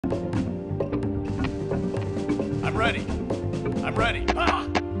ready. I'm ready. Ah,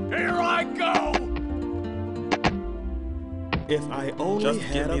 here I go. If I only Just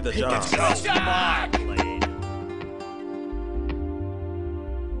had give me a the pickaxe. job.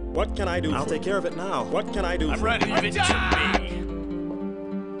 What can I do? I'll take care of it now. What can I do? I'm ready. Give it to me.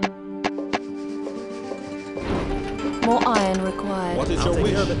 More iron required. What is your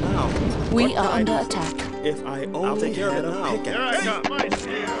wish? I'll take care of it now. We What are can I under do? attack. If I only had a pickaxe. Here I come.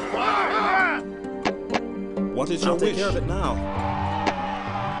 What is your wish? I'll take care of it now.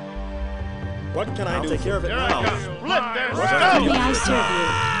 What can I do? I'll take care of it now. How may I serve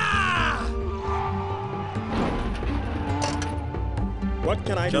What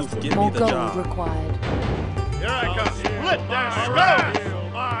can I do? Just for give you? me More the gold job. required. Here I come. Split that.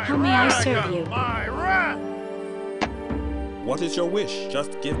 How may I serve you? What is your wish?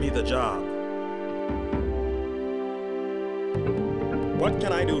 Just give me the job. What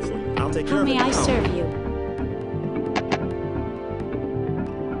can I do for you? I'll take care How of it may now. I serve you?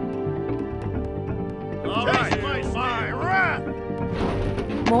 All right.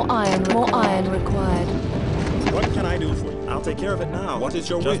 More iron required. What can I do for you? I'll take care of it now. What is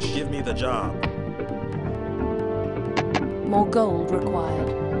your Just wish? give me the job. More gold required.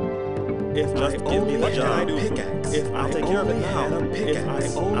 If Just I give me only the had job. a pickaxe. If I'll take care of it now. If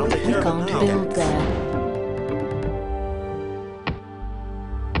I only You had a can't pickaxe. build there.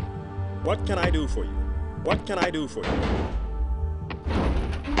 What can I do for you? What can I do for you?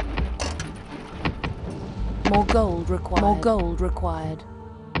 More gold required. More gold required.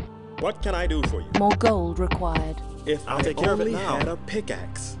 What can I do for you? More gold required. If I'll take care of it now. Had a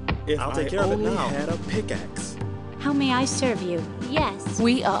pickaxe. If I'll take care of it now. Had a pickaxe. How may I serve you? Yes.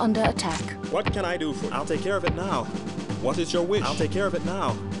 We are under attack. What can I do for you? I'll take care of it now. What is your wish? I'll take care of it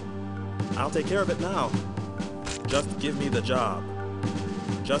now. I'll take care of it now. Just give me the job.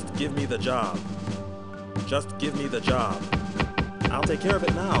 Just give me the job. Just give me the job. I'll take care of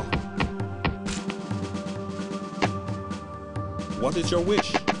it now. What is your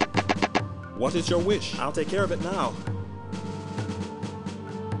wish? What is your wish? I'll take care of it now.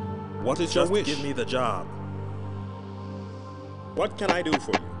 What is your Just wish? give me the job. What can I do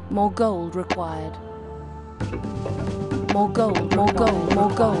for you? More gold required. More gold, more gold, more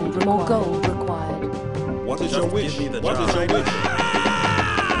gold, more gold required. What is Just your wish? give me the What is your job. wish?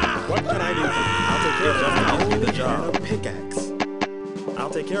 What can I do for you? I'll take care of it. Just I'll give me the only job. had a pickaxe. I'll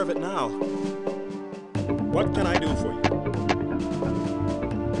take care of it now. What can I do for you?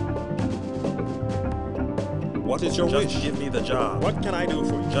 What is your Just wish? give me the job. What can I do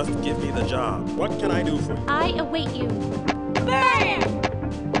for you? Just give me the job. What can I do for you? I await you. Burn!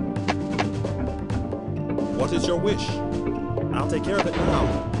 What is your wish? I'll take care of it now.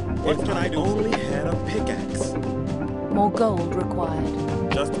 What can I do for you? Only had a pickaxe. More gold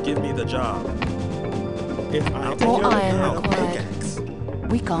required. Just give me the job. If I'll take More care of it iron now, required. pickaxe.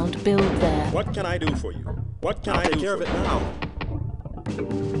 We can't build there. What can I do for you? What can I take care of it now?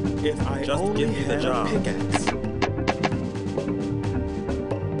 If I Just only give me the had job. a pickaxe.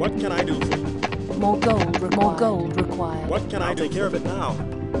 What can I do for you? More gold required. More gold required. What can I do? Take care of it now.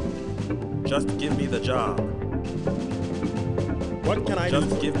 Just give me the job. What can I do?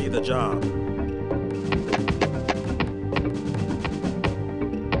 Just give me the job.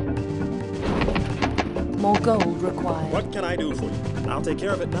 More gold required. What can I do for you? I'll take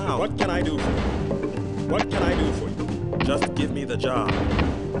care of it now. What can I do for you? What can I do for you? Just give me the job.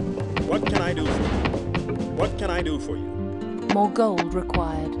 What can I do for you? What can I do for you? More gold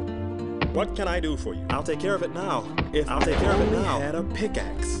required. What can I do for you? I'll take care of it now. If I'll take care of it now. Had a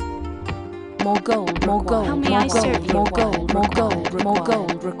pickaxe. More gold, more gold, How may more I serve gold, you? more gold, more gold, more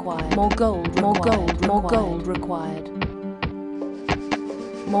gold required. More gold, more gold, more gold required.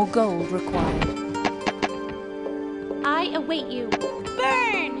 More gold required. I await you.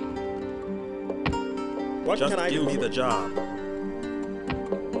 Burn! What Just can I give do me for the you? job.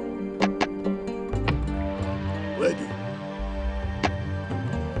 Ready.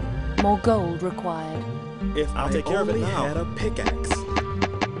 More gold required. If I'll take care of it now. Had a pickaxe.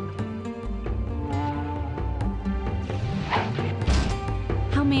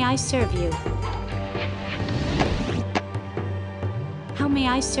 How may I serve you? How may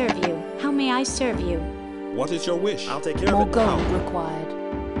I serve you? How may I serve you? What is your wish? I'll take care More of it gold now. required.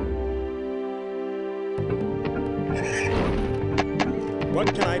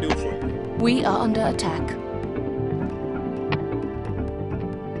 What can I do for you? We are under attack.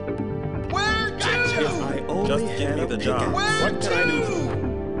 If I only Just give had me a the job. pickaxe. What can I do for you?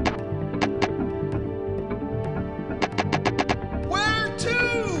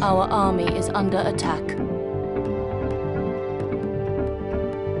 Our army is under attack.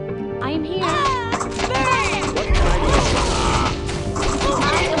 I am here. What can I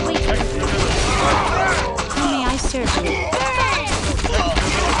serve you? Go!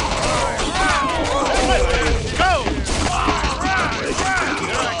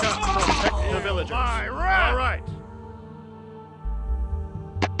 Here I come. Protect the villagers. My wrath! All right.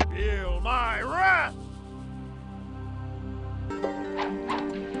 Feel my wrath!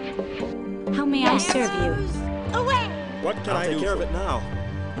 How may I serve you? What can I do? I'll take care of it now.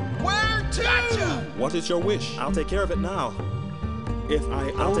 Where to? Gotcha. What is your wish? I'll take care of it now.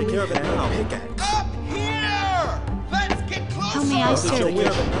 I'll take care of it now. Pickaxe. Up here! Let's get closer! How may I What is your serve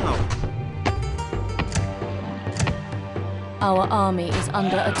wish? you? Now. Our army is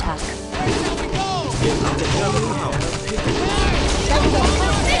under attack. I'll take care of it now.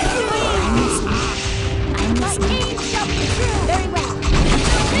 Very well.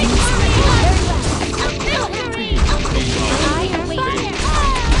 I await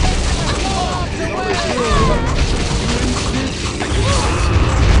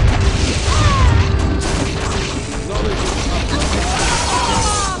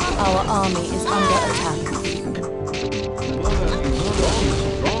Our army is under attack.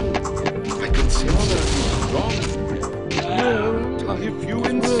 I can see if you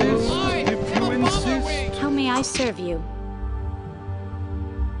insist. How may I serve you?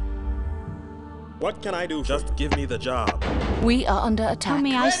 What can I do? Just give me the job. We are under How attack.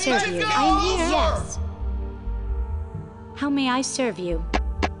 may I serve you? I am here. Yes. How may I serve you?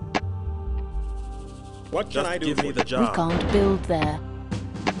 What can Just I do? give me the We job. can't build there.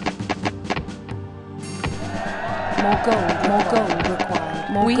 More gold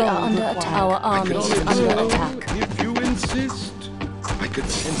required. We are under attack. Our army is under attack. If you insist. I can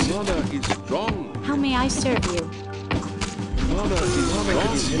sense it. Honor is strong. How may I serve you? Honor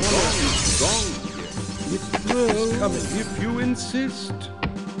is strong. It will coming. If you insist.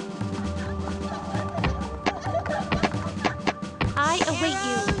 I await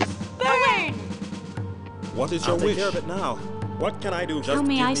you. Burn! What is your I'll take wish? care of it now. What can I do? Just How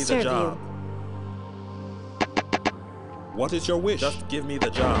may give I me serve the job. What is your wish? Just give me the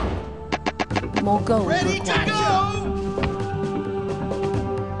job. More gold Ready to required. go!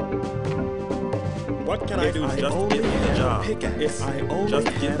 What can I do? Just give me the job. Pickaxe.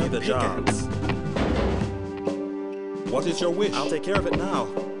 Just give me the job. What is your wish? I'll take care of it now.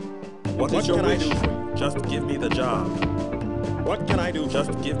 What is your can I wish? do? Just give me the job. What can I do?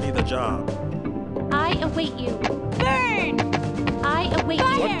 Just give me the job. I await you. Burn! I await you.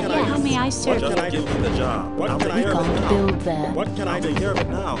 What can I How do? may I serve What you? can I Just give do? me the job. What I'll can take I care do? of it Can't now. build there. What can I I'll do? take care of it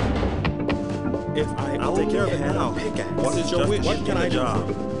now. I'll take care of it now. What is your Just wish? give What me can the I do?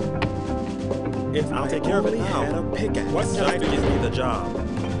 job. I'll take care of it now. What can I Just do? give me the job.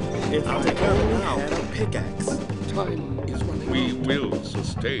 I'll take care of it now. Pickaxe. Time is running. We will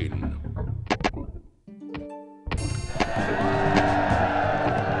sustain.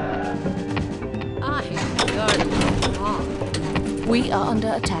 We are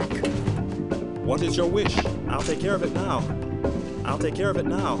under attack. What is your wish? I'll take care of it now. I'll take care of it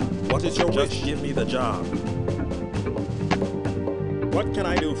now. What is your Just wish? give me the job. What can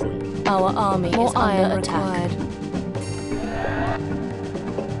I do for you? Our army is under attack.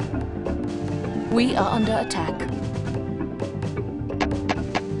 We are under attack.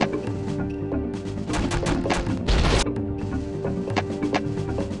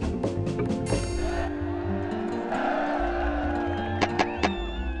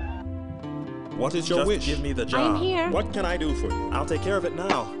 What is your Just wish? give me the I job. am here. What can I do for you? I'll take care of it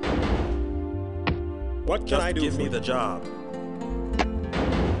now. What can Just I do give for me you? the job.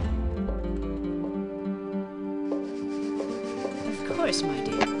 Of course, my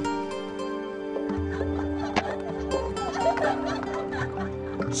dear.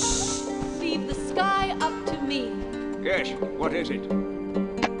 Leave the sky up to me. Yes, what is it?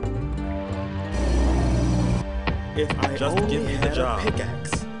 Just give me the had a job.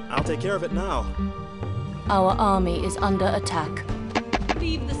 pickaxe. I'll take care of it now. Our army is under attack.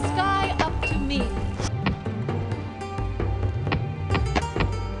 Leave the sky up to me.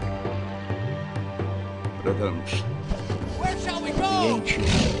 Where shall we go?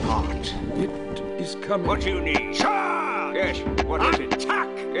 Ancient art. It is coming. What you need? Charge! Yes, what is it? Attack!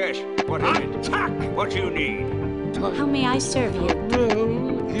 Yes, what is it? Attack! What you need? How may I serve you?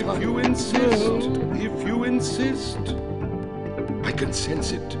 Well, if you insist. If you insist. I can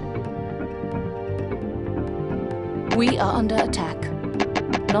sense it. We are under attack.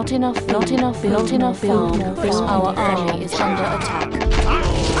 Not enough food. Not enough food. Our army is under attack.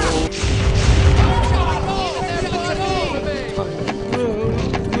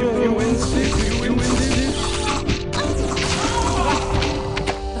 If you insist. You insist.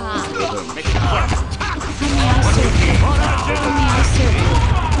 How may I serve you? How may I serve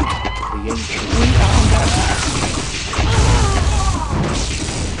you? We are under attack.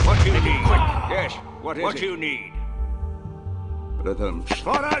 Yes, what is it? What you need? Rhythm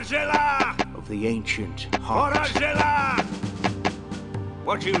Forazilla! Of the ancient heart. Forazilla!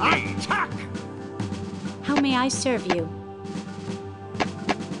 What you need? Attack! How may I serve you?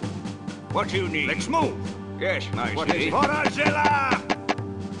 What you need? Let's move! Yes, I what see. Forazilla!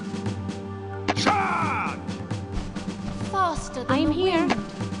 Charge! Faster than I am the here. wind.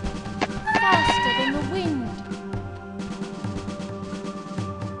 Faster than the wind.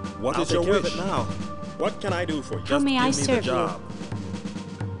 What I'll is your take care of wish? it now. What can I do for you? How may I serve you?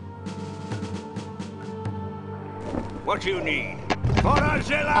 What you need?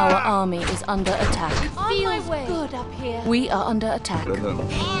 Forazilla! Our army is under attack. On my way. Good up here. We are under attack. Rhythm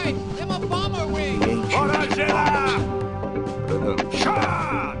Hi, I'm a bomber wing. The ancient Forazilla! Rhythm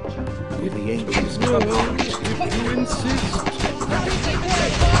Charge! of the ancient No, if you insist. Sky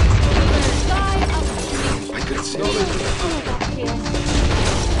up to me. I can sense it. Good up here.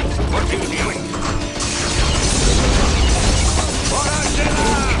 What you need? Forazilla!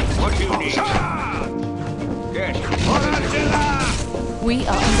 What you need? Charge! Yes, Forazilla! We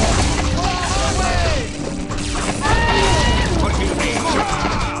are under attack. What you need?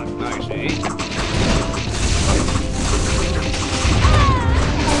 Charge! I see.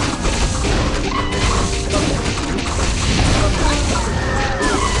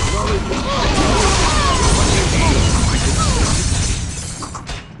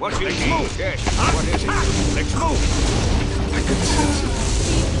 What you need? Yes. What is it? Let's move. I can sense it.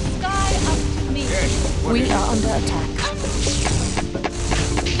 Sky up to me. Yes. What We is it? are under attack.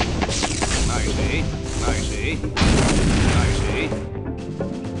 I see. I see. I see.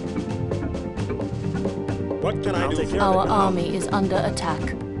 What can I do for you? Our army is under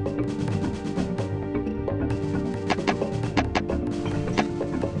attack.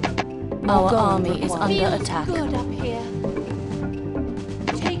 Our army is under Feels attack. good up here.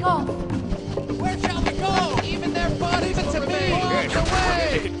 Take off. Where shall we go? Even their bodies will remain Yes. blocked away.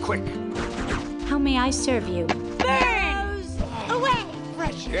 Take it quick. How may I serve you? Burns away.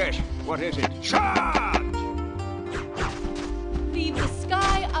 Fresh. Yes. What is it? Charge! Leave the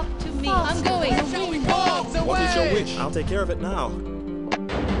sky up to me. Faster. I'm going. Where shall we go? The What is your way. wish? I'll take care of it now.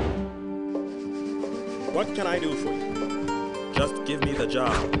 What can I do for you? Just give me the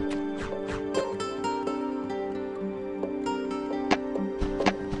job.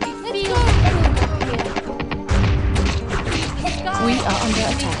 It feels good up here. Leave the sky We are under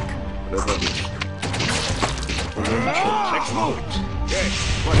attack. Rhythm Let's move. Yes.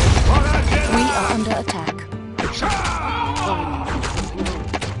 What is it? Forazilla! We are under attack. Charge!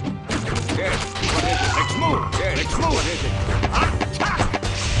 Yes. What is it? Let's move. Yes. Let's move. What is it? Attack!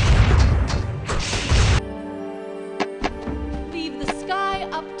 Leave the sky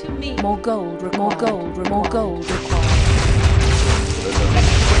up to me. More gold required. More gold. More gold required.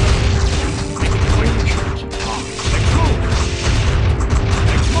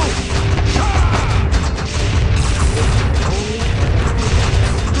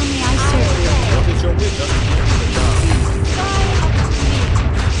 How may I serve you? What is your wish? Just give me the job. Sky up to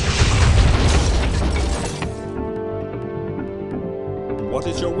me. What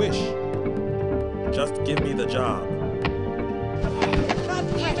is your wish? Just give me the job. Not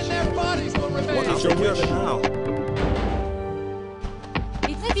even their bodies will remain. What I'll is your take care of wish? it now.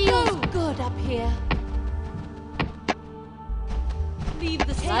 It feels good up here. Leave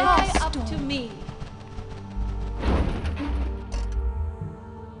the sky up to me.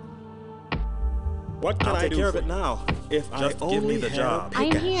 What can I'll I take do care for of it you? now. If Just I give me only the had job. a I am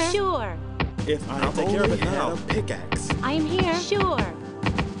pickaxe. here. Sure. If I I'll take care of only it had now. a pickaxe. I am here. Sure.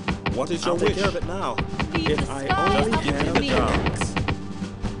 What is your I'll take wish? care of it now. Leave If the I sky only up give had me a the job. pickaxe.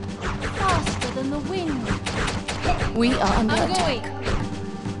 Faster than the wind. We are under I'm attack. going.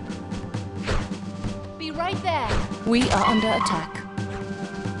 Be right there. We are under attack.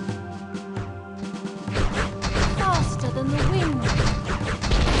 Faster than the wind.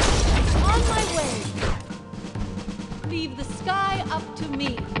 On my way. Leave the sky up to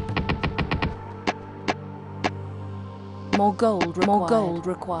me. More gold required. More gold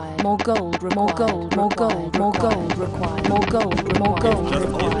required. More gold. More gold. More gold. More gold required. More gold. More gold Just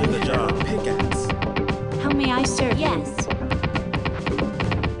give me required. the job. Pickaxe. How may I serve you? Yes.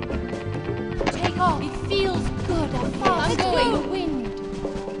 Take off. It feels good up here. I'm going. The wind.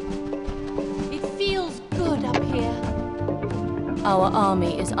 It feels good up here. Our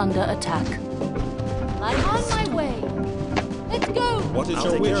army is under attack. I'm on my way. Let's go. What is I'll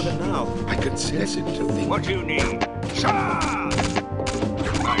your take care wish? of it now. I can sense it. What you need? Charge!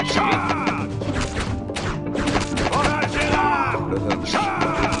 I charge! Forazilla! Rhythm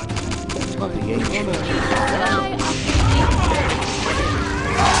Charge! of the ancient Sky up to me.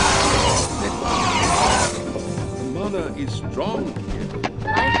 is strong here.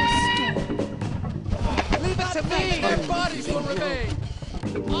 Like a storm. Leave it to me! Their bodies will remain!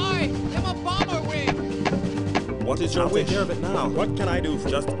 I am a bomber wing! What is your I'll wish? take care of it now. What can I do for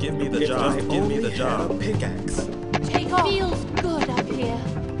you? Just give me the If job. I Just give me only the job. had a pickaxe. Take off. Feels good up here.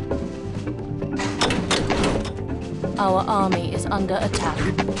 Our army is under attack.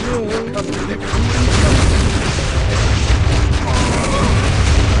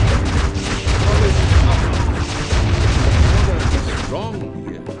 Strong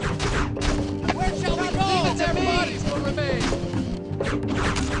here. Where shall we go? Leave it to me! Their bodies will remain!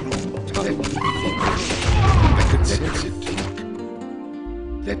 I can sense it.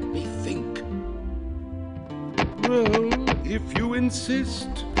 Let me think. Well, if you insist.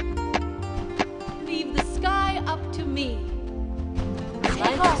 Leave the sky up to me. I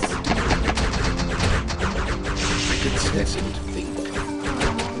can sense it. Think.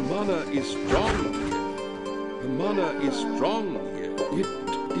 The mana is strong here. The mana is strong here. It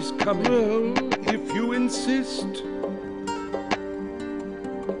is coming. Well, if you insist.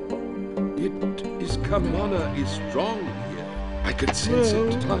 It is coming. Mana is strong here. I can sense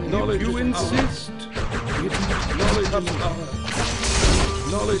it. Knowledge you insist. Knowledge coming.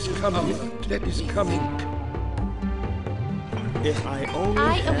 Knowledge coming. That is coming. If I only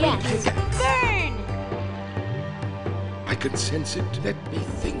had a pickaxe. Burn! I can sense it. Let me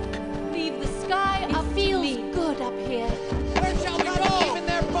think. Leave the sky up to me. Feels good up here. Where shall we go? Even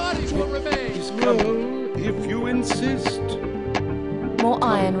their bodies will remain! Is coming. If you insist. More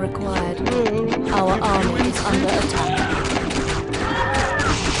iron required. Our army is under attack.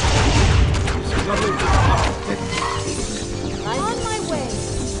 On my way.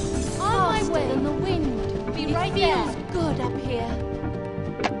 On my way. In the wind. Be right there. Feels good up here.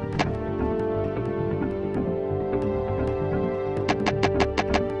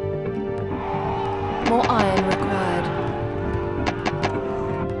 More iron required.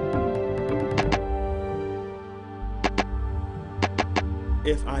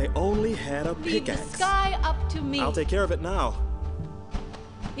 If I only had a Leave the pickaxe. sky up to me. I'll take care of it now.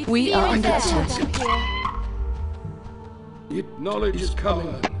 It We are feels under good attack. up here. It knowledge is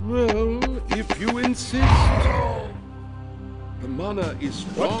coming. Well, if you insist. The mana is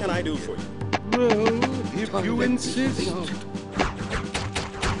strong. What can I do for you? Well, if you insist.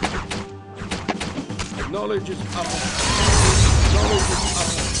 Knowledge is up. Knowledge is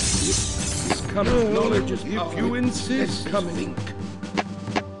up. It is coming. Knowledge is up. If you insist. Coming.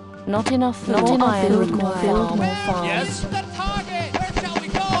 Not enough iron required. Build more farms. Yes? The target! Where shall we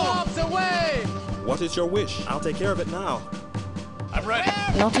go? Bombs away! What is your wish? I'll take care of it now. I'm ready!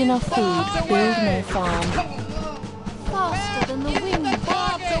 Not enough food. Build more farm. Faster than the wind.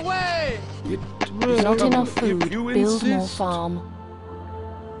 Bombs away! It Not coming. enough food. If you Build more insist. farm.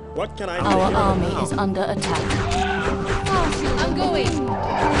 What can I do? Our army is under attack. I'm going.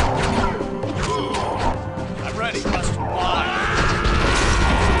 I'm ready. Fly!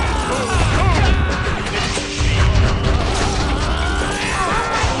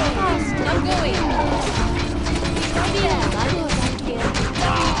 I'm going. Yeah, I'm right here.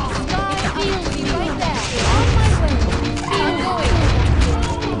 Sky feels me right there. On my way. I'm going.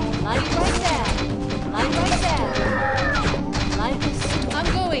 Light right there. Light right there. Light is. I'm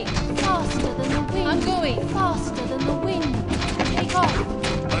going. Faster than the wind. I'm going. Faster than the wind. Take off.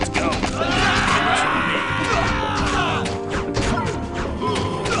 Let's go!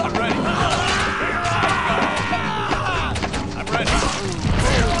 I'm ready! I'm ready!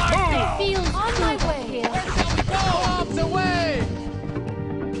 It feels on my way here. Bombs away!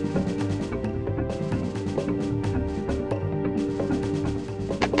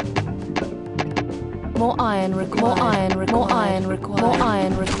 More iron required. More iron required. More iron required. More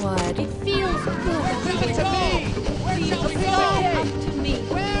iron required. It feels good. Leave it to me! Where shall we Sky go? up to me.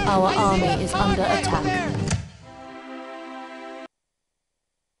 Our army is under attack.